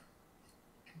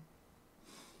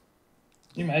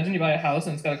you imagine you buy a house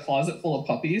and it's got a closet full of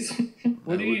puppies?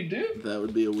 What do you do? That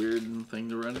would be a weird thing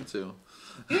to run into.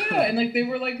 Yeah, and like they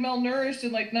were like malnourished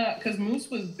and like not, because Moose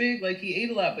was big, like he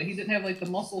ate a lot, but he didn't have like the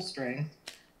muscle strength.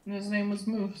 And his name was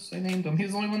Moose. I named him. He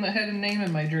was the only one that had a name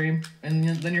in my dream. And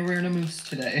then you're wearing a moose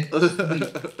today.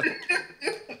 That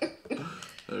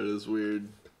is weird.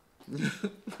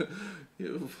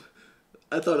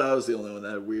 I thought I was the only one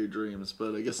that had weird dreams,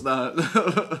 but I guess not.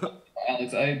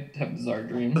 Alex, I have bizarre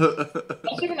dreams.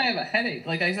 Also when I have a headache.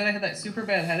 Like I said, I had that super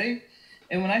bad headache.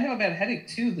 And when I have a bad headache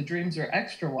too, the dreams are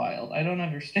extra wild. I don't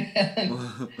understand.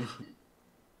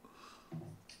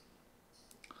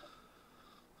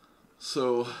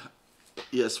 So,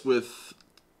 yes, with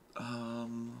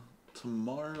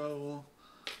tomorrow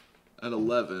at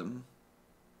 11.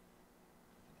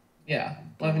 Yeah,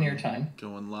 11 your time.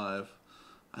 Going live.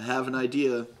 I have an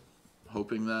idea,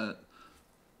 hoping that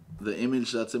the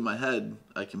image that's in my head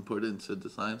I can put into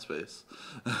Design Space.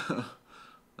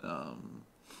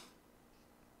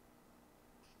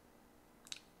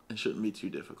 It shouldn't be too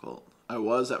difficult. I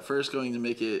was at first going to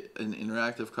make it an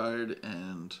interactive card,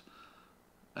 and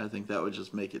I think that would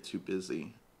just make it too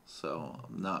busy. So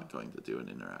I'm not going to do an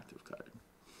interactive card.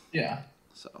 Yeah.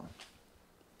 So.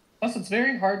 Plus, it's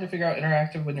very hard to figure out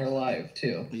interactive when you're live,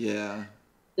 too. Yeah. It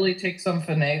really takes some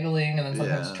finagling, and then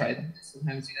sometimes Yeah. try this.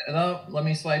 Sometimes you let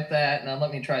me swipe that, and then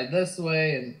let me try this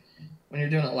way. And when you're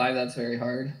doing it live, that's very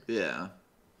hard. Yeah.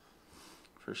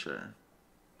 For sure.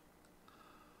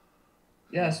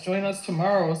 Yes, join us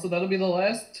tomorrow. So that'll be the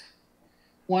last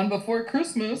one before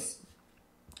Christmas.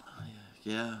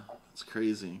 Yeah, it's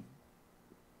crazy.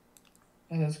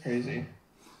 That is crazy.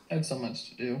 I have so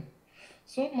much to do.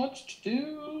 So much to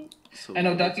do. So I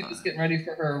know Ducky was getting ready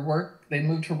for her work. They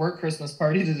moved her work Christmas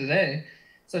party to today.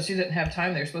 So she didn't have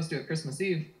time. They were supposed to do it Christmas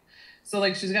Eve. So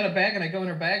like she's got a bag, and I go in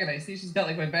her bag and I see she's got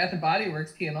like my Bath and Body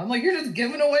Works key, and I'm like, you're just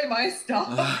giving away my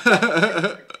stuff.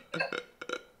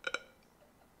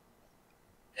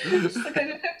 She's like, I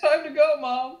didn't have time to go,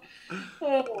 Mom.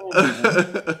 Oh,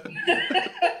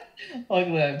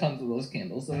 luckily, I have tons of those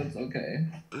candles, so it's okay.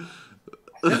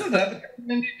 Isn't that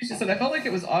she said? I felt like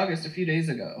it was August a few days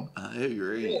ago. I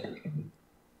agree.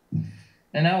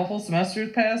 And now a whole semester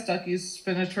has passed. Ducky's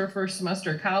finished her first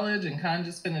semester of college, and Khan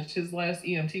just finished his last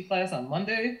EMT class on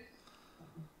Monday.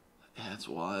 Yeah, it's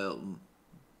wild.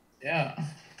 Yeah.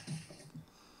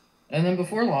 And then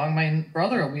before long, my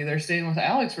brother will be there staying with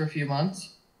Alex for a few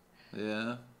months.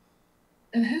 Yeah.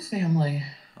 And his family.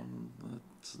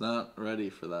 It's not ready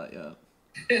for that yet.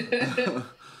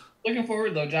 Looking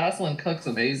forward though. Jocelyn cooks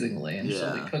amazingly, and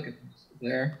she'll be cooking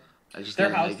there.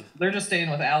 Their house. They're just staying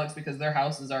with Alex because their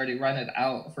house is already rented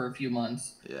out for a few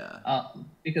months. Yeah.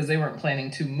 Because they weren't planning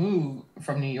to move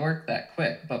from New York that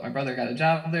quick, but my brother got a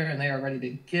job there, and they are ready to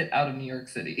get out of New York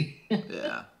City.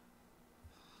 Yeah.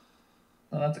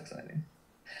 So that's exciting.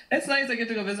 It's nice I get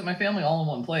to go visit my family all in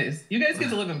one place. You guys get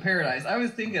to live in paradise. I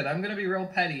was thinking I'm going to be real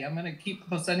petty. I'm going to keep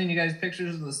sending you guys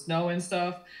pictures of the snow and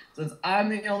stuff, since I'm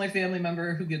the only family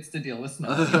member who gets to deal with snow.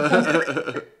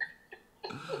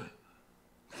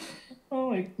 Oh,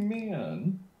 like,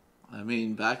 man. I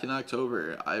mean, back in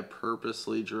October, I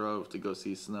purposely drove to go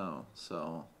see snow,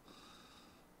 so...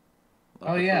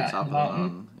 Oh, yeah. Top of the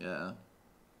mountain. Yeah.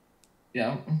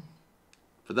 Yeah.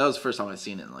 But that was the first time I've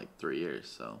seen it in like 3 years,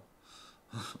 so...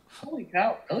 Holy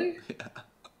cow, really? Yeah.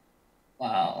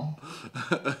 Wow.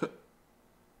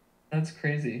 That's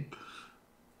crazy.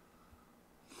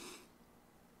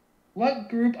 What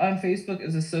group on Facebook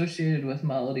is associated with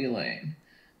Melody Lane?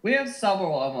 We have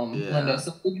several of them, Yeah. Linda.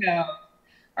 So we have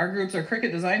our groups are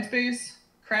Cricut Design Space,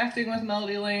 Crafting with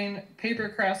Melody Lane, Paper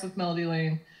Crafts with Melody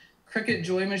Lane, Cricut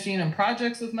Joy Machine and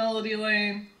Projects with Melody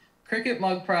Lane, Cricut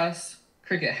Mug Press,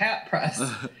 Cricut Hat Press,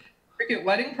 Cricut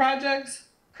Wedding Projects,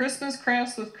 Christmas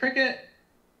Crafts with Cricut,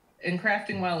 and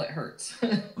Crafting While It Hurts.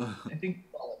 I think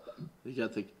all of them. You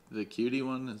got the cutie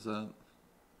one, is that?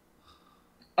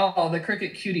 Oh, the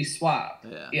Cricut Cutie Swap.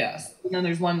 Yeah. Yes. And then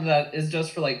there's one that is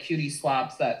just for like cutie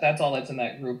swaps. That's all that's in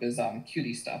that group is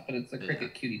cutie stuff, but it's the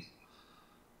Cricut Cutie.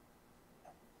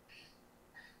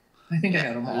 I think I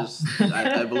got them all.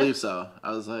 I believe so.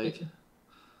 I was like,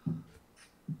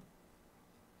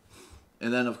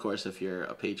 and then of course if you're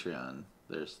a Patreon,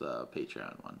 there's the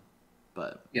Patreon one,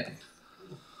 but yeah.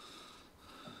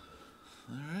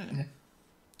 All right.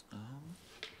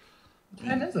 What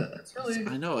time is it? It's really.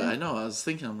 I know. I was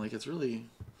thinking. I'm like, it's really.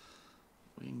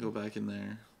 We can go back in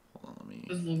there. Hold on, let me.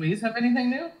 Does Louise have anything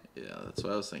new? Yeah, that's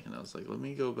what I was thinking. I was like, let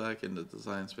me go back into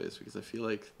Design Space because I feel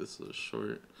like this is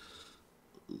short.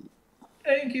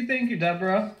 Thank you,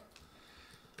 Deborah.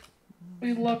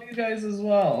 We love you guys as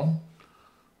well.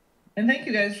 And thank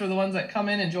you guys for the ones that come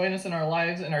in and join us in our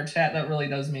lives and our chat. That really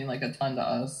does mean like a ton to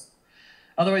us.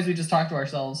 Otherwise, we just talk to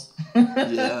ourselves.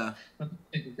 Yeah.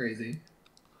 Make it crazy.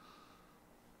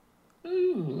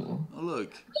 Ooh. Oh,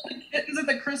 look. Kittens in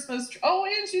the Christmas tree. Oh,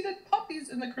 and she did puppies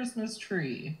in the Christmas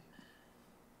tree.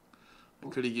 I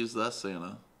could have used that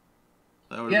Santa.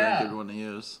 That would have been a good one to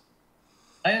use.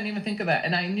 I didn't even think of that.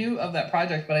 And I knew of that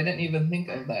project, but I didn't even think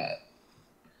of that.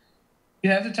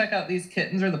 You have to check out these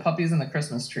kittens or the puppies in the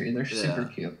Christmas tree. They're super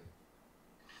cute.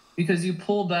 Because you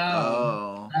pull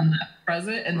down on that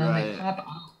present and then they pop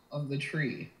out of the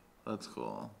tree. That's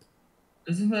cool.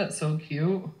 Isn't that so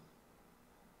cute?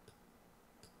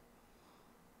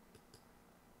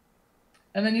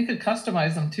 And then you could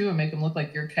customize them too and make them look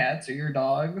like your cats or your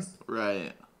dogs.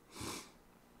 Right.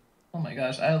 Oh my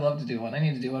gosh, I would love to do one. I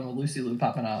need to do one with Lucy Lou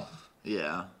popping out.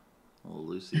 Yeah. A little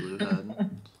Lucy Lou head.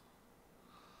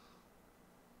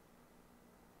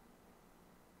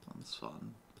 That's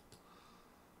fun.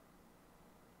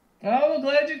 Oh, well,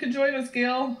 glad you could join us,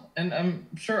 Gail. And I'm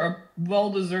sure a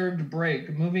well-deserved break.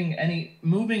 Moving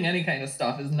any kind of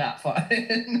stuff is not fun.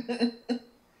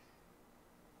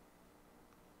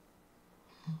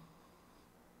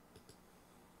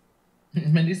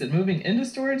 Mindy said, moving into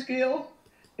storage, Gail?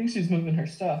 I think she's moving her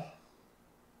stuff.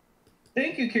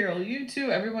 Thank you, Carol. You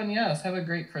too. Everyone, yes. Have a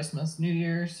great Christmas, New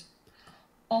Year's.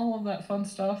 All of that fun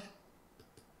stuff.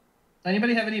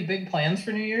 Anybody have any big plans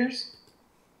for New Year's?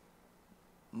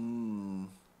 No,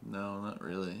 not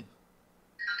really.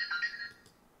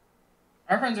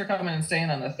 Our friends are coming and staying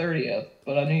on the 30th,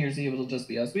 but on New Year's Eve it'll just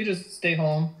be us. We just stay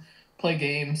home, play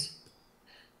games.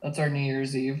 That's our New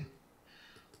Year's Eve.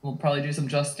 We'll probably do some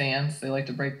Just Dance. They like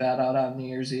to break that out on New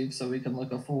Year's Eve so we can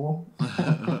look a fool.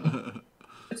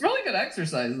 It's really good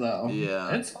exercise, though.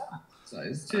 Yeah. It's fun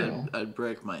exercise, too. I'd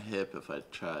break my hip if I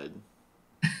tried.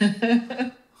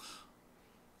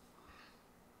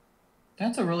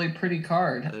 That's a really pretty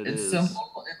card. It's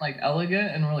simple and like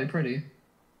elegant and really pretty.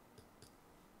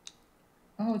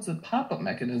 Oh, it's a pop-up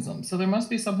mechanism. So there must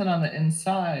be something on the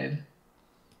inside.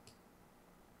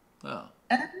 Oh.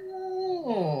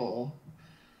 Oh.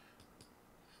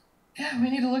 Yeah, we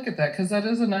need to look at that because that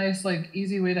is a nice, like,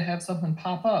 easy way to have something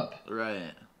pop up.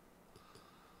 Right.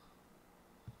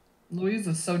 Louise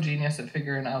is so genius at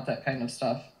figuring out that kind of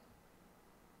stuff.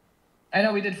 I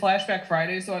know we did Flashback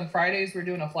Friday, so on Fridays we're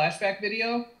doing a flashback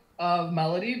video of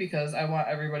Melody because I want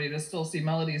everybody to still see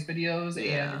Melody's videos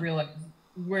and realize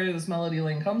where this Melody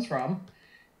Lane comes from.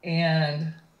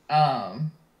 And what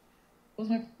was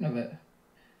my point of it?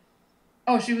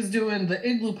 Oh, she was doing the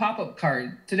Igloo pop-up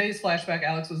card. Today's flashback,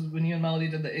 Alex, was when you and Melody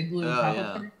did the Igloo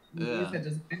pop-up card. Louise had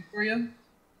this big for you.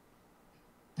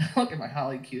 Look at my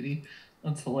Holly cutie.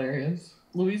 That's hilarious.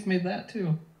 Louise made that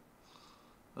too.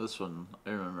 This one, I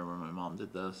remember when my mom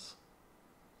did this.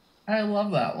 I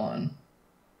love that one.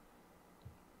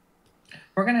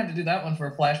 We're going to have to do that one for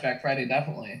a Flashback Friday,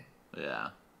 definitely. Yeah.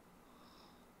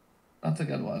 That's a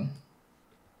good one.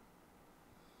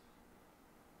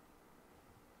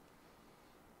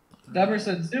 Deborah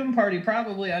said Zoom party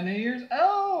probably on New Year's.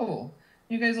 Oh,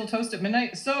 you guys will toast at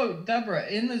midnight. So, Deborah,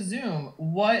 in the Zoom,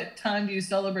 what time do you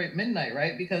celebrate midnight,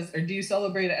 right? Or do you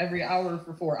celebrate it every hour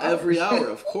for 4 hours? Every hour,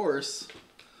 of course.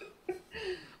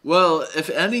 Well, if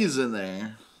Annie's in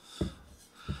there.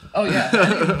 Oh, yeah.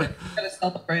 We're going to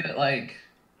celebrate it like...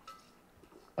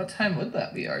 What time would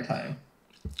that be our time?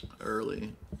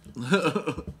 Early.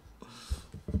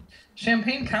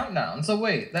 Champagne countdown. So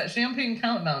wait, that champagne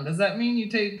countdown, does that mean you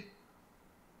take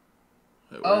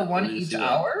Oh, Where one do you each see that?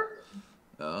 hour?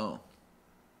 Oh.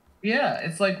 Yeah,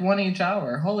 it's like one each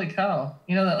hour. Holy cow.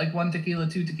 You know that like 1 tequila,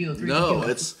 2 tequila, 3 No,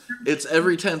 tequila. it's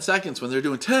every 10 seconds when they're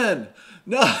doing 10,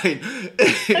 9, 8.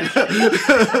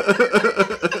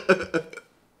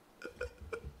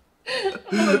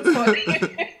 Oh, that's funny.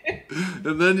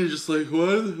 And then you're just like,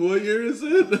 what year is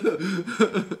it?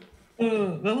 The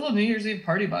little New Year's Eve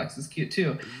party box is cute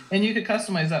too. And you could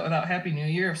customize that without Happy New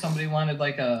Year if somebody wanted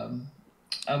like a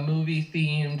movie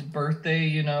themed birthday,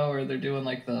 you know, or they're doing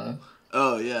like the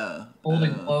Oh yeah.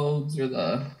 Golden Globes or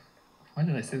the why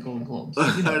did I say Golden Globes?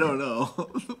 You know I what I don't mean. know.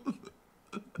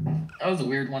 That was a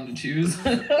weird one to choose.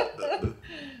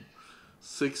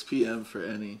 6 p.m. for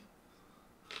any.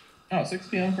 Oh, 6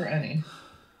 p.m. for any.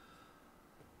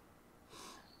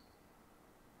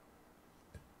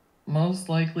 Most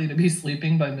likely to be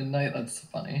sleeping by midnight. That's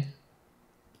funny.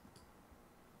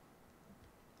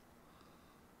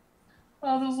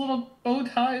 Oh, those little bow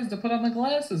ties to put on the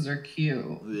glasses are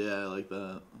cute. Yeah, I like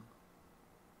that.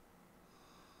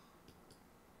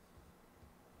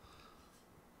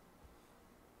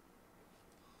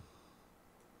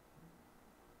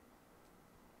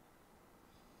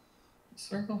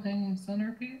 Circle hanging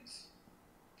centerpiece.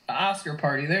 The Oscar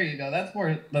party. There you go. That's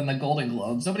more than the Golden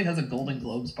Globes. Nobody has a Golden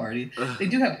Globes party. They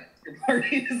do have Oscar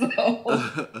parties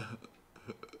though.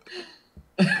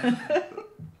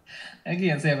 I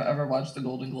can't say I've ever watched the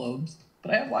Golden Globes,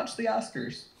 but I have watched the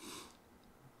Oscars.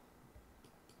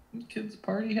 Kids'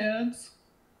 party hats.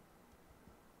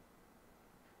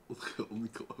 Only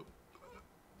globe.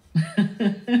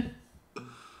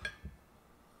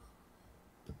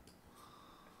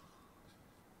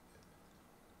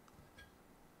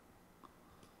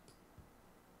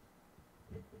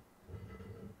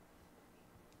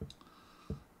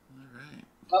 Alright.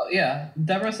 Oh yeah,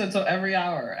 Deborah said so. Every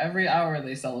hour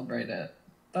they celebrate it.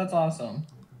 That's awesome.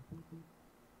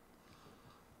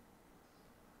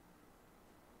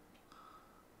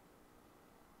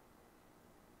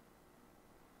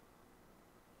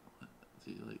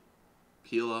 Do you like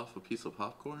peel off a piece of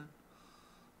popcorn?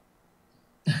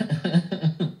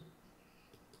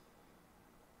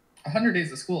 100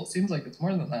 days of school. It seems like it's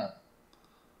more than that.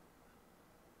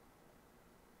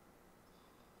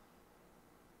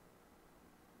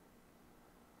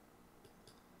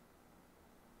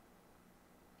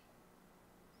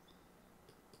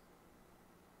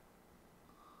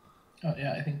 Oh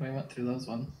yeah, I think we went through those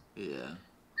ones. Yeah.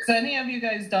 Has any of you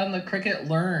guys done the Cricut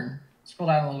Learn? Scroll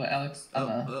down a little bit, Alex.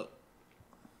 Learn.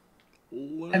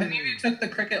 Have any of you took the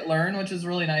Cricut Learn, which is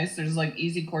really nice? There's like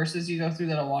easy courses you go through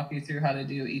that'll walk you through how to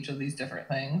do each of these different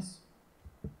things.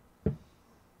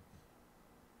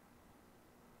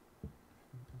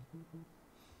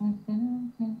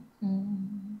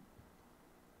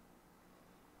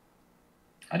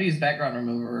 How to use background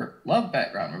remover. Love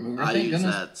background remover. I Thank use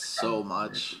goodness. that so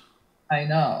much. I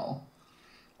know.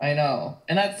 And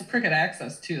that's the Cricut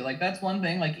Access too. Like that's one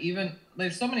thing, like even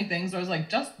there's so many things where I was like,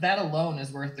 just that alone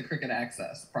is worth the Cricut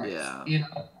Access price. Yeah. You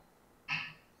know?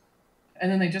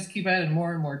 And then they just keep adding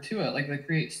more and more to it, like the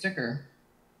Create sticker.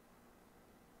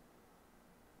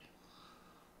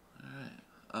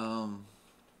 Alright.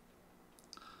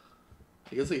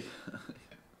 I guess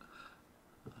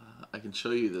I can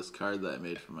show you this card that I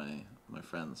made for my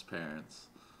friend's parents.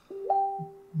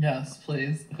 Yes,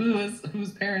 please.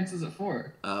 Whose parents is it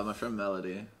for? My friend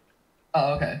Melody.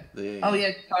 Oh, okay. Oh yeah,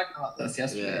 you talked about this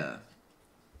yesterday. Yeah.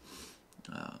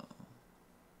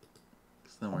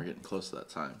 Because then we're getting close to that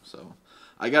time, so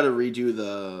I got to redo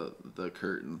the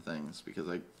curtain things because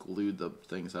I glued the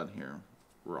things on here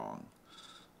wrong,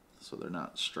 so they're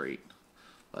not straight.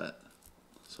 But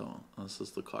so this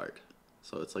is the card.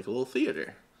 So it's like a little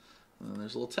theater, and then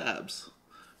there's little tabs,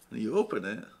 and you open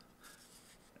it.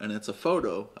 And it's a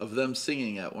photo of them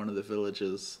singing at one of the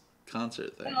village's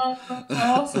concert things. Oh, that's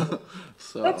awesome.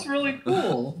 So That's really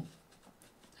cool.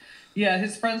 Yeah,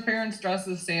 his friend's parents dress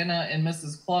as Santa and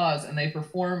Mrs. Claus, and they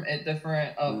perform at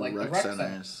different like the rec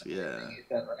centers. Yeah.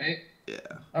 Said, right? Yeah.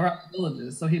 Around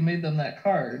villages. So he made them that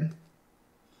card.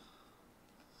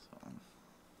 So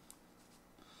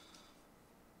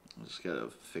I just gotta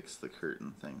fix the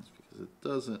curtain things because it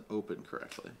doesn't open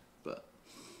correctly. But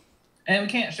And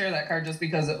we can't share that card just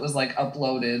because it was like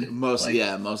uploaded. most of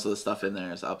the stuff in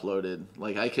there is uploaded.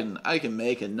 Like I can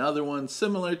make another one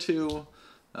similar to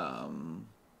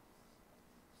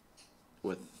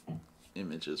with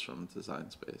images from Design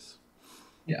Space.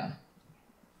 Yeah.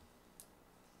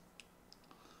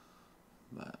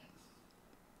 But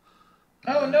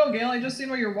Oh no, Gail, I just seen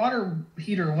where your water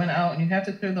heater went out and you have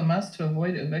to clear the mess to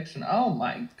avoid eviction. Oh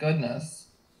my goodness.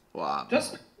 wow.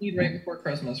 Just what you need right before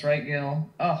Christmas, right, Gail?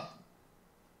 Oh.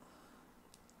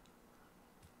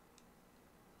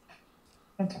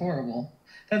 That's horrible.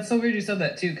 That's so weird you said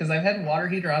that too, because I've had water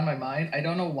heater on my mind. I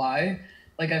don't know why.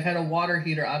 Like I've had a water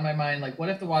heater on my mind. Like, what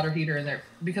if the water heater in there?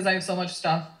 Because I have so much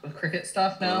stuff, Cricut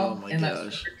stuff Oh now, my and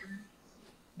gosh.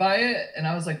 by it, and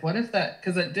I was like, what if that?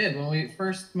 Because it did when we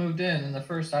first moved in the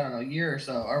first I don't know year or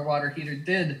so. Our water heater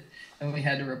did, and we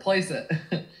had to replace it.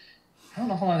 I don't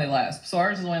know how long they last. So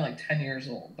ours is only like 10 years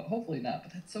old, but hopefully not.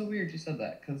 But that's so weird you said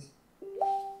that because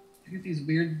I get these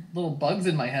weird little bugs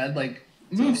in my head, like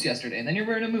moose yesterday, and then you're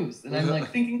wearing a moose, and I'm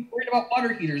like thinking, worried about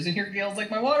water heaters, and here Gail's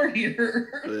like my water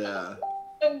heater. Yeah.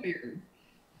 So weird.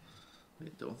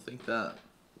 Wait, don't think that.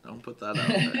 Don't put that out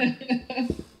there.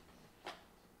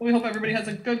 We hope everybody has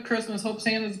a good Christmas. Hope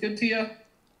Santa's good to you.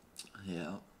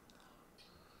 Yeah.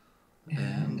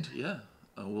 And yeah,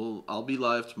 I'll be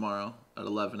live tomorrow at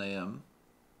 11 a.m.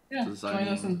 Yeah, join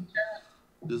us in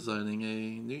designing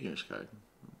a New Year's card.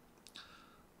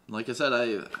 Like I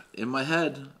said, in my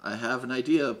head I have an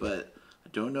idea, but I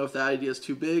don't know if that idea is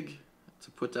too big to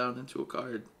put down into a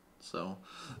card. So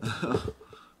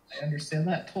I understand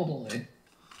that totally.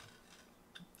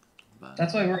 But,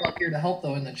 that's why we're all here to help,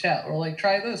 though, in the chat. We're like,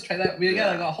 try this, try that. We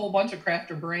got like a whole bunch of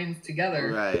crafter brains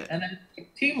together, right? And then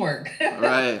teamwork,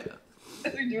 right?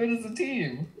 We do it as a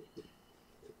team.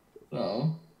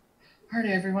 So,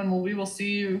 alrighty, everyone. Well, we will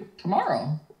see you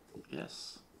tomorrow.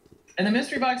 Yes. And the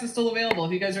mystery box is still available.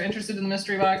 If you guys are interested in the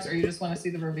mystery box or you just want to see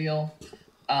the reveal,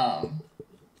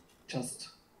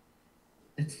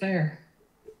 it's there.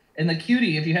 And the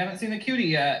cutie, if you haven't seen the cutie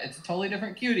yet, it's a totally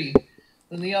different cutie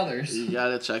than the others. You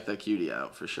gotta check that cutie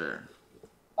out for sure.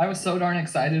 I was so darn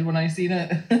excited when I seen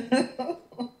it.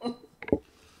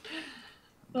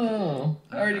 Oh,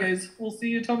 alrighty, guys. We'll see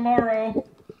you tomorrow.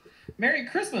 Merry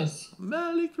Christmas.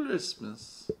 Merry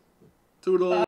Christmas. Toodle.